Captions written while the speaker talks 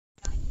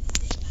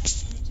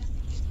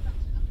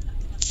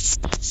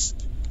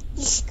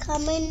He's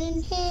coming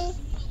in here.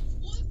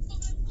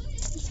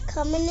 He's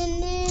coming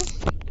in there.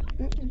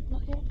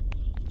 Not yet.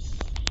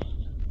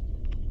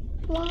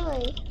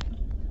 Why?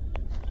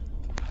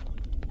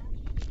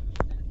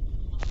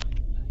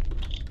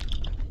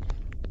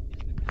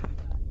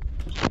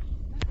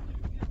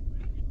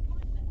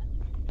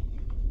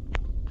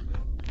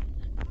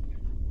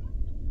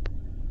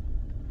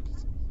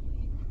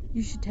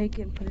 You should take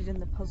it and put it in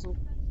the puzzle.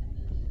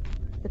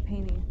 The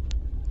painting.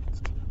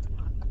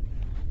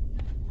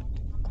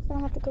 I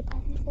don't have to go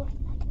back and forth.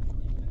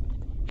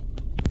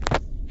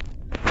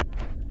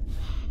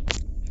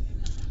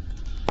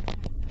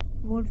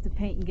 What if the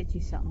painting gets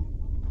you something?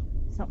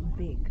 Something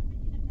big.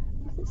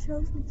 If it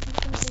shows me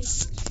something big.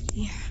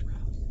 Yeah.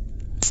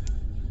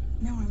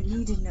 Now I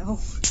need to know.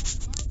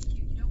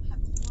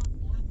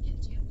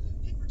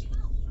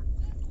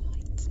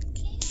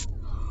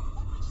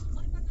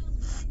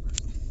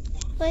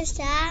 What's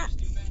that?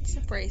 It's a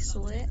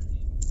bracelet.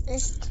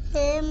 It's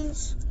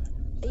Tim's.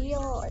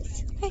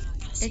 Yours. Hey,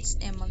 it's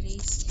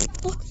Emily's.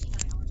 Look.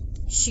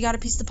 She got a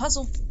piece of the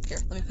puzzle. Here,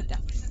 let me put it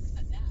down.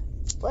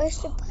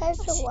 Where's the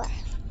puzzle at?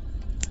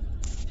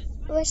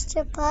 Where's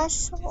the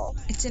puzzle?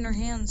 It's in her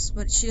hands,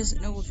 but she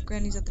doesn't know if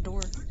Granny's at the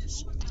door.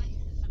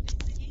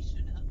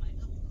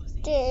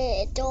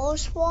 The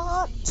door's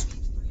what?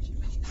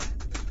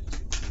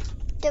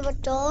 The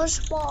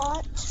door's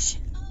what?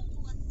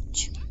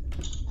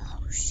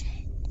 Oh shit.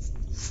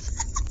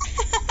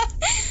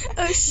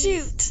 Oh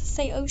shoot.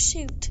 Say oh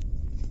shoot.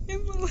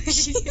 Emily.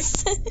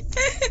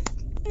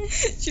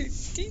 You're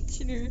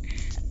teaching her.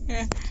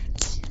 Yeah.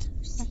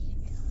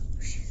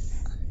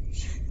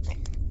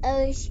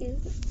 Oh shoot.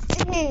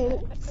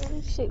 Oh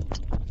shoot.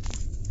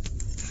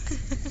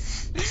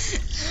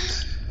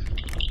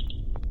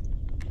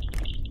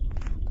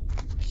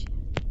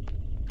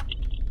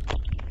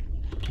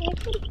 I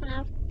can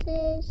have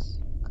this.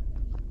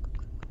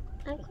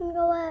 I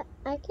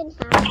can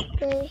have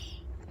this.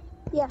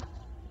 Yeah.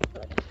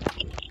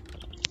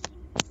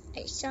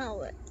 I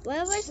saw it.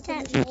 Where was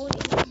that noise?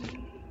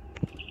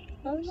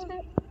 What was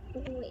that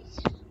noise?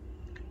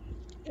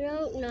 I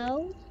don't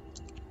know.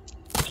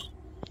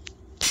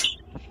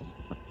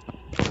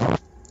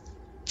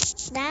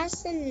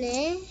 That's in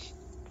there.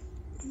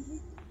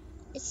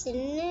 It's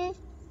in there.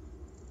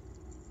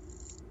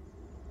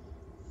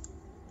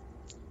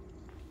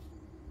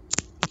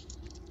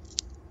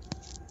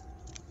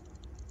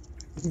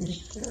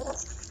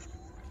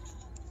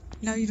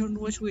 Now you don't know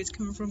which way it's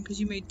coming from because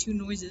you made two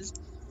noises.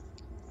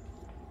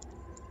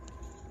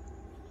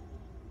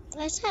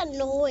 What's that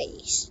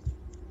noise?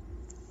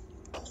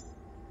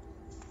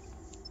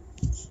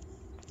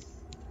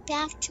 You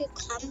have to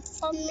come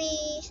for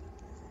me.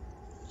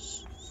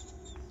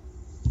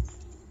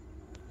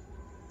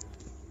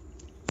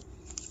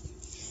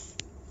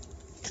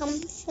 Come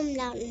from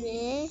down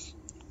there.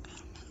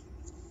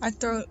 I'd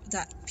throw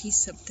that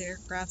piece up there,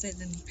 grab it,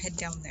 and head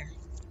down there.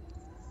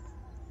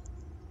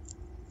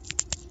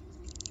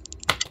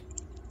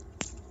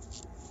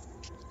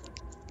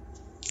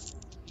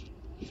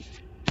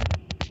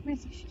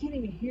 She can't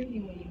even hear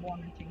you when you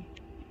want her to.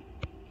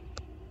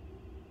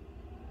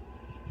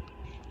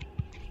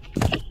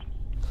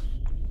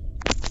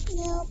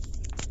 Nope.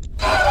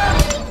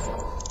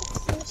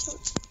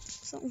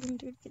 Something gonna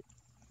do it.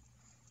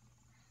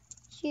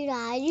 Should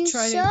I? You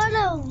Try should to-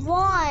 have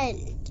won.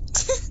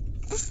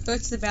 Go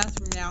to the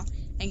bathroom now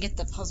and get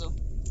the puzzle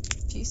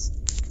piece.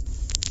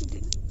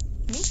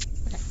 Me?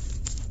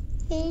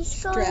 Okay. He's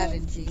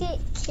Strategy. gonna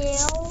get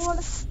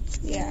killed.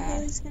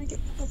 Yeah. He's gonna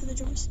open the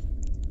doors.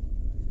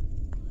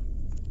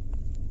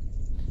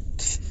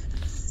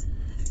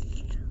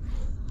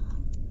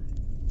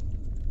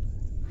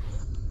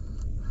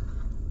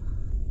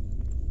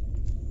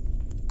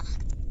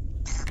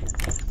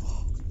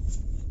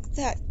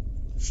 That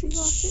She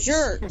locked it.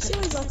 jerk. She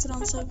always locks it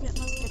on so I can't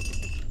lock it.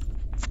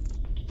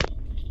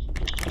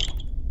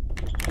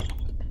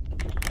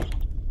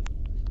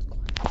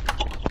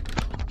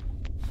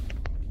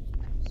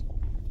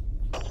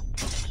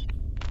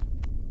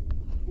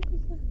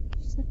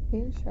 She's a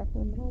bear trap in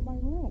the middle of my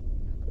room.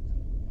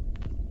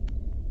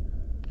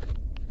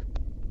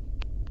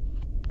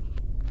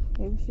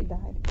 Maybe she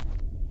died.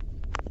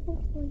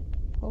 Hopefully.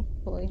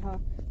 Hopefully, huh?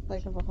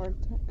 Like of a heart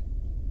attack.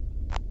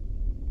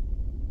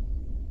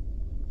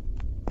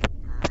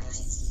 I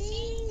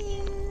see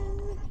you.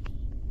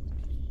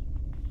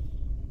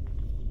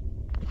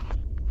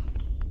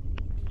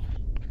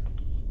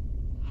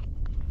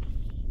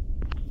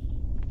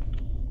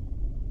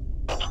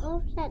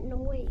 What's that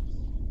noise?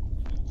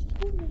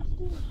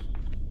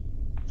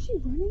 Is she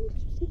running? Did you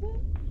see that?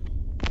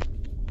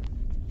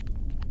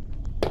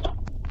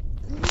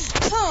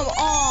 Come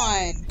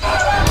on!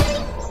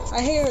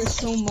 I hate her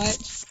so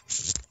much.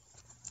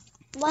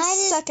 Why I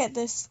did suck at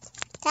this.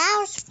 that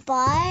was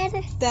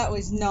Bud? That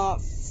was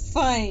not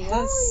funny. How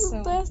are That's you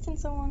so... blasting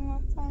someone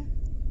last time?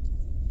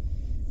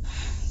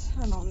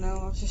 I don't know.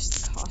 I was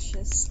just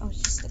cautious.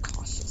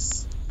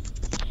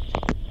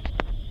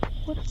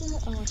 What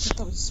the? Oh, I thought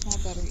that was a small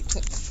battery you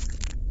took.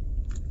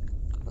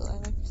 Well, I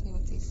like playing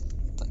with these.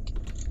 Like,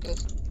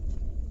 this.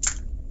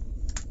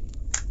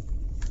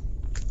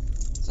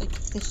 It's like,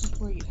 this is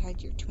where you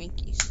hide your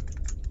Twinkies.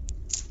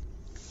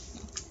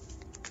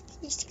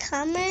 He's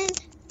coming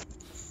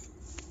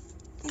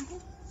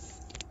Mhm.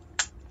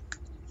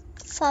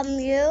 from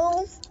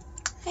you.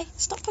 Hey,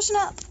 stop pushing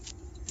up.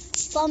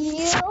 From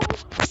you.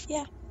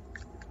 Yeah.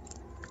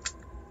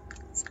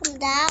 From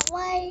that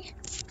way.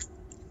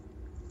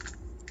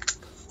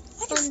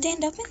 I can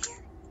stand up in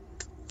here?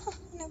 Huh,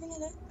 I never knew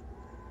that.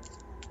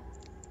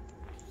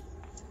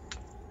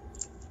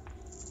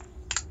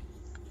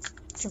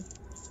 Jump.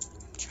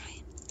 I'm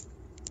trying.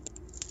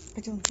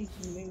 I don't think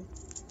you move.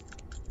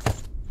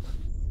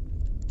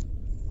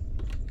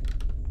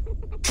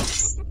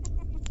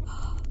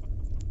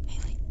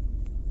 Haley,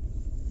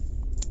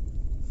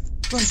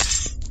 Run.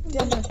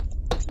 Down there.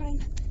 I'm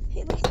trying.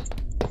 Haley,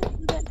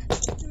 I'm dead. I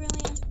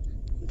really am.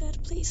 I'm dead,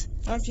 please.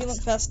 Not if you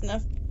look fast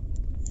enough.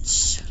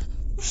 Shut up.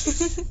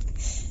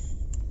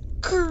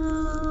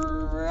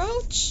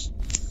 Crouch.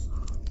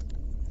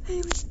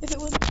 Haley, if it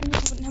wasn't for you, I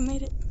wouldn't have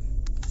made it.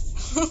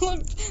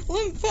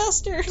 Limp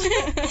faster.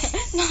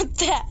 Not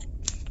that.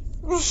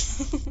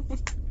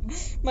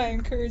 My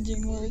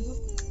encouraging words.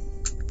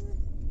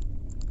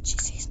 She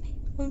sees me.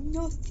 Oh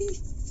no, she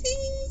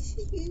sees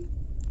you.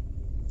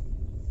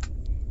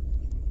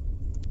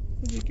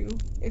 What'd you do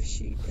if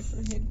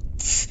her head?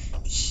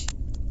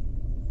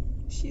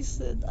 She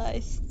said, I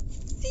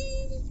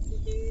see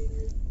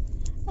you.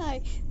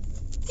 I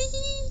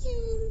see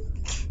you.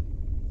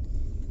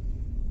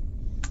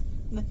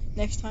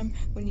 Next time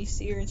when you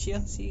see her and she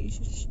doesn't see you, you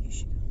should I see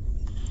you.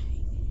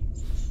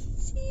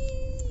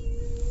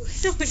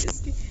 No,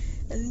 just, and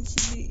then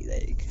she'd be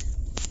like,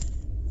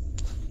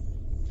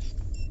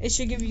 it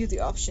should give you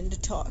the option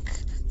to talk.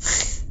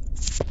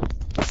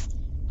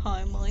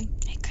 Hi, Emily.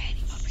 Hey,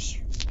 Granny, over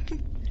here.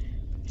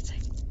 It's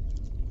like,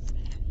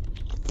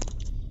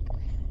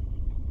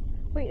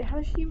 wait, how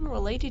is she even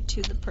related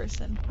to the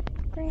person?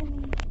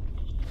 Granny.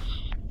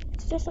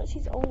 It's just that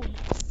she's old.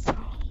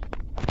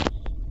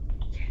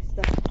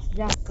 That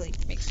exactly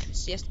makes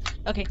sense. Yes.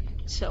 Okay,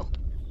 so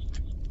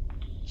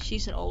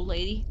she's an old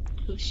lady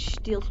who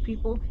steals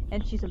people,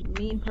 and she's a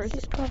mean person.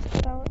 She's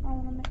crossed out. I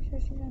want to make sure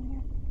she's in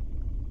here.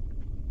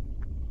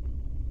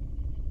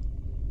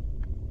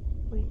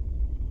 Wait.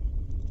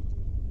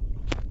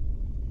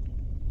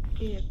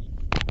 Yeah.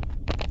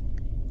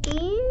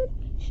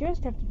 She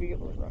must have to be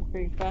able to run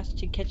very fast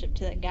to catch up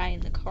to that guy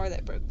in the car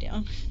that broke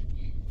down.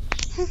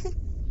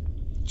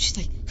 She's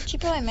like, She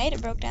probably made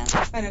it broke down.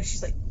 I know.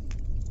 She's like,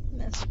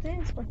 what's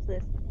this? What's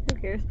this? Who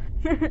cares?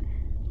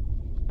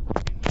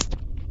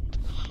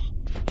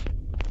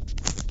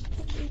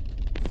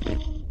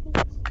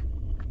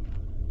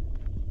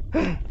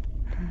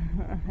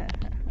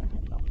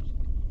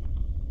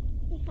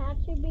 You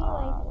have to be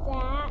like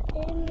that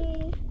in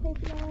me.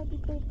 Maybe I'll be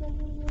good. You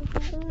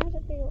don't have to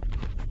be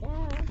like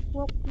that.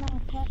 Well, no, I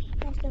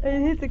can't. I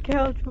hit the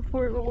couch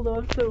before it rolled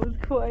off, so it was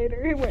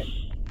quieter. It went. Do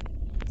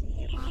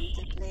you want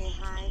to play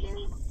hide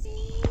and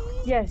seek?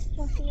 Yes,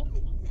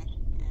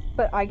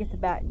 but I get the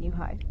bat and you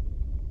hide.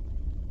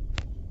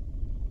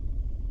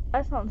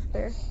 That sounds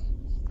fair.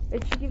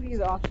 It should give you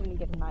the option to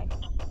get a knife,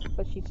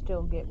 but she'd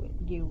still get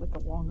you with a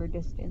longer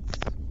distance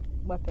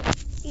weapon.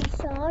 You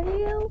saw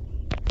you?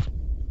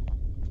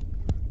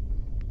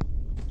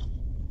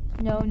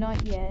 No,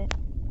 not yet.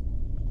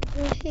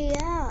 Where's she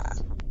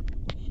at?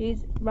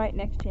 She's right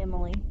next to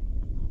Emily.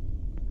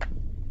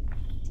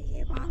 Do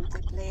you want to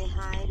play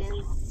hide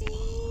and seek?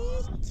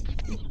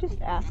 You should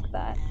just ask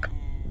that.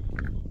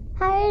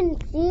 Hide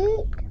and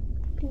seek?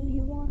 Do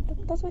you want to?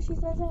 That's what she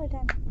says every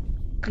time.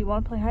 Do you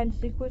want to play hide and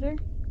seek with her?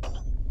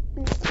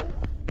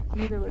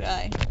 Neither would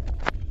I.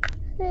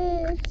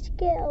 It's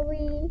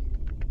scary.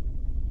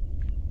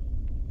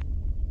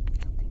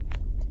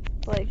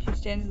 Like, she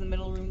stands in the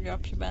middle of the room,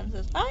 drops her bat, and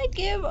says, I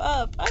give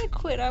up. I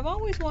quit. I've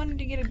always wanted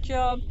to get a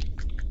job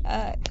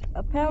at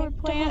a power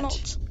plant.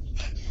 McDonald's.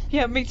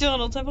 Yeah,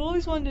 McDonald's. I've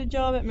always wanted a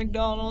job at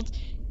McDonald's,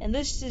 and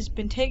this has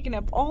been taking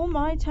up all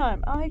my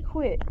time. I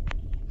quit.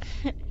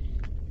 I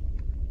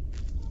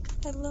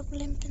love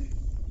limping.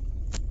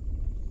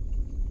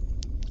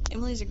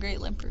 Emily's a great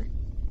limper.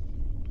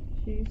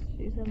 She's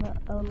an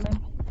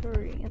Olympian. No,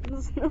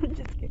 I'm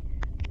just kidding.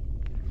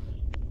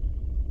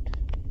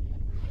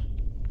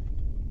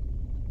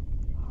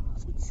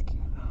 That's scary.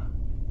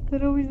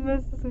 That always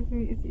messes with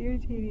me. It's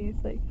irritating.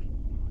 It's like,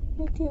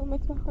 Me too. It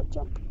makes my heart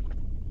jump.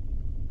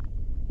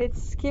 it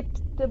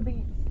skipped the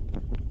beat.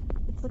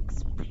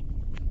 It's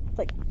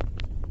like,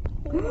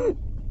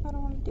 I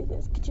don't want to do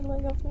this. Get your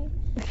leg off me.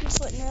 I'm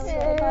sweating really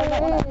bad. I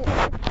don't want to.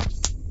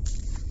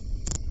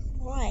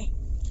 Why?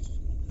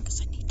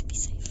 Because I need to be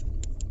safe.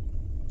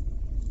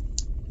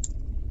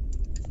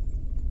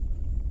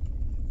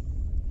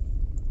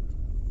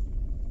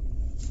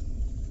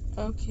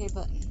 okay,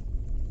 button.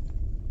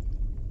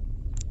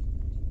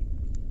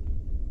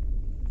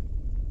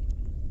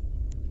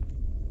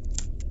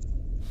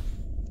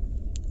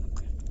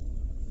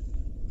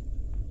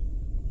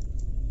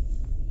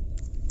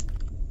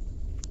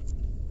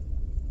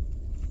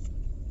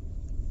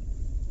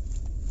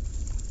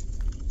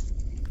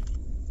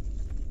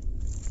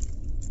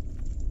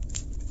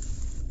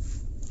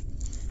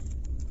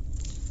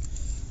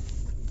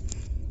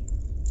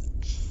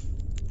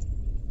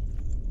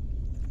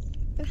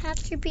 It has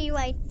to be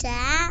like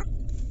that.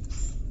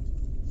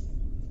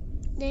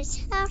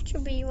 This has to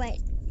be like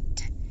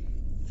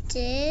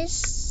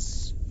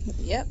this.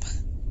 Yep.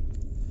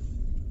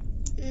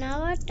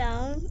 No, I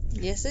don't.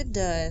 Yes, it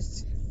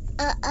does.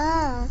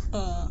 Uh-uh.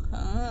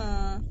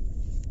 Uh-huh.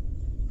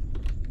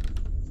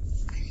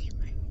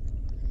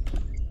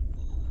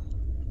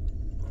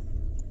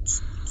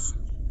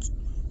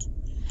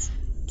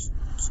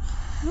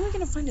 How am I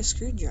gonna find a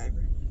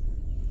screwdriver?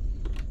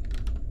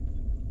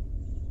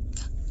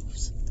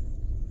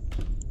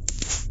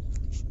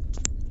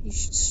 You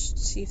should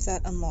see if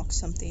that unlocks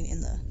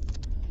something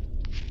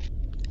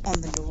on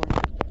the door.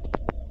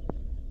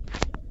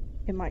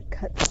 It might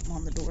cut something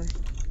on the door.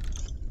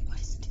 Why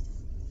does it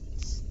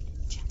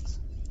do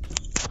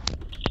that?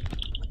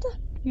 What the?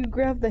 You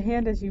grab the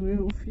hand as you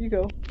move. You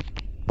go.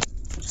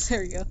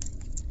 There you go.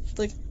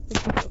 Look, you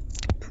go.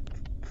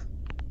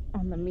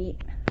 On the meat.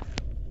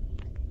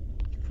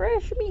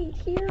 Fresh meat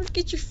here.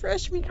 Get your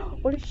fresh meat.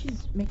 What if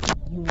she's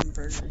making human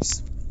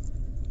burgers?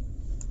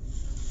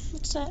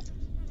 What's that?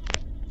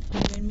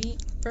 Human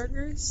meat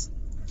burgers?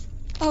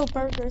 Oh,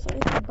 burgers. I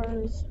eat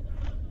burgers.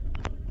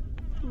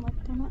 I'm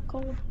like, they're not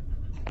cold.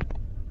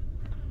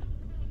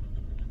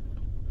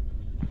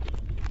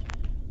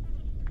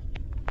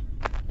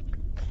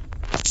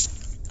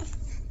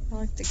 I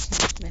like the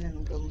Kingsman and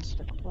the Golden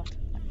Circle.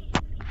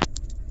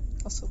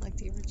 Also like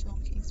the original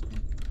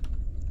Kingsman.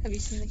 Have you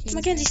seen the Kingsman?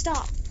 Mackenzie,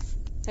 stop.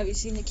 Have you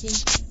seen the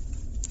Kingsman?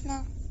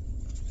 No.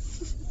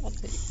 I'll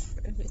tell you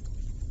part of it.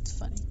 It's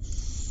funny.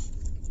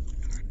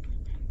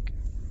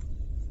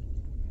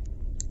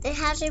 It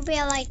has to be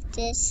like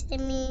this,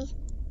 Emmy.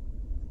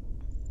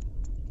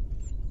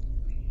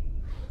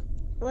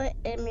 What,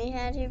 Emmy?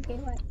 Has to be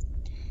like.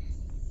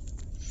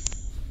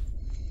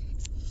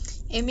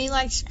 Amy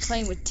likes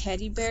playing with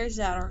teddy bears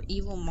that are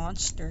evil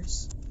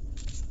monsters.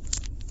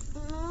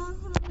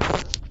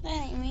 That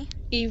ain't me.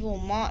 Evil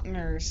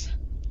monsters.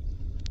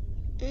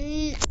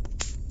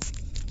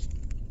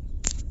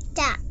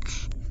 That.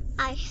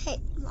 I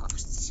hate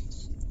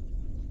monsters.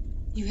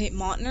 You hate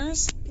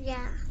monsters?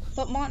 Yeah.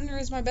 But Montner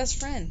is my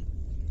best friend.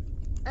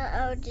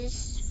 Uh-oh,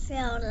 just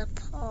fell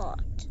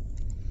apart.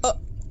 Oh,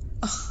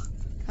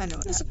 I know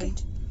what That's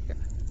happened. okay. Here,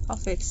 I'll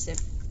fix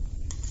it.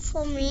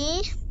 For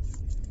me?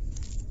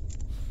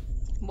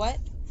 What?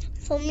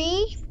 For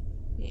me?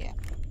 Yeah.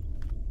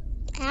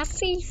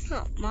 Happy's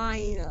not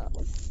mine, though.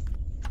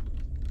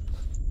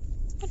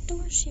 What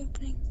door is she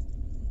opening?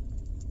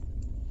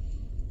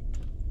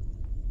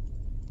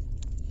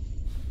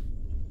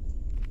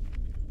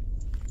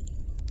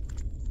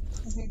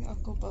 I think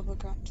Uncle Bubba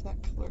got into that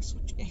color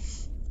switch game.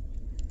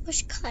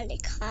 Which kind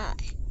of car?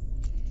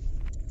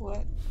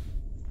 What?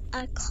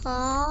 A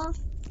car?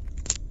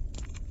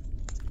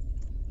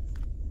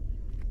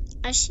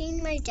 I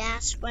seen my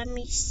dad. Let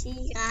me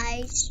see,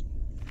 guys.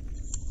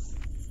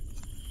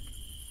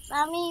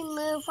 Let me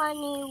move on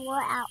the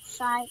wood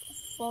outside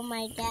for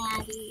my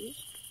daddy.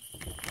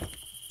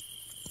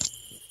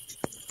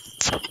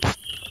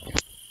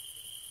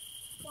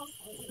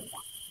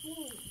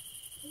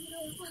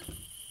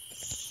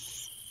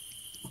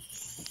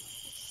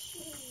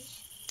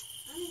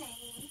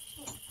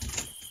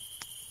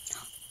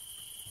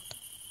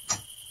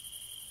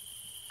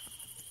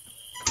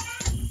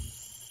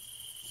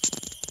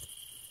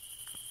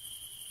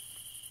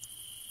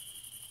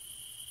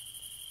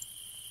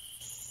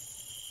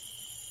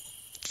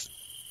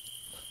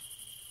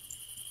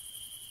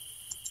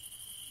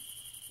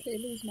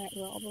 Kaylee's Matt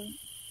Robert.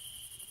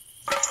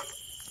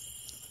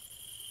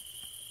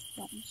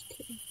 No, I'm just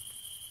kidding.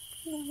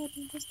 Yeah, what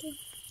did I just do?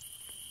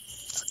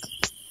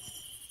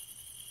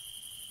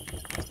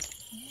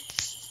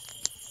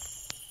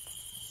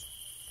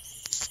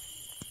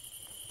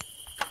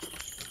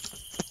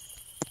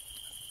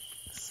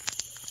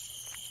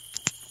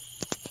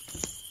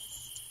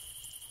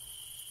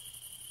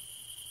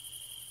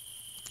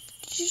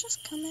 Did you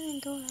just come in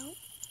and go out?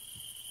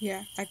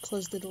 Yeah, I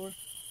closed the door.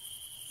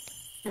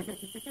 Gosh.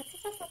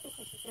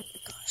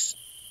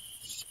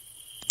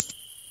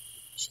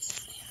 She's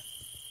in there.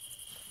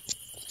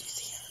 Did you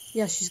see her?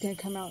 Yeah, she's gonna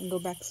come out and go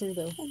back through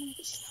though. Oh no,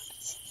 she's not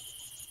gonna see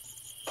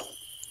me.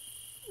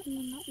 And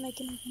I'm not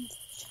making her come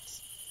through,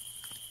 Jess.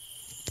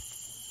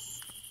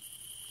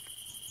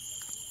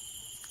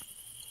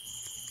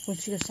 When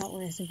she goes that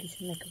way, I think you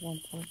should make a 1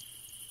 point.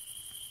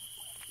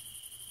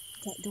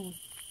 That door.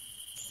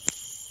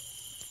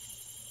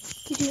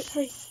 You do it,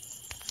 hurry.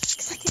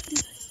 Because I can't do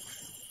this.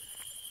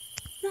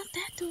 Not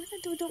that door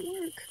don't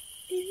work.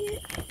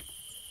 Idiot.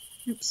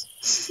 Oops.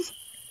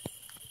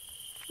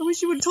 I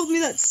wish you would have told me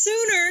that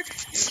sooner.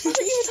 I thought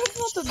you were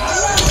talking about the door.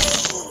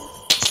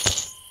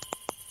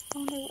 I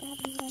wonder what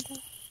happens when I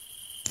die.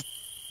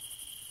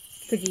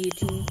 The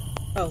guillotine.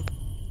 Oh.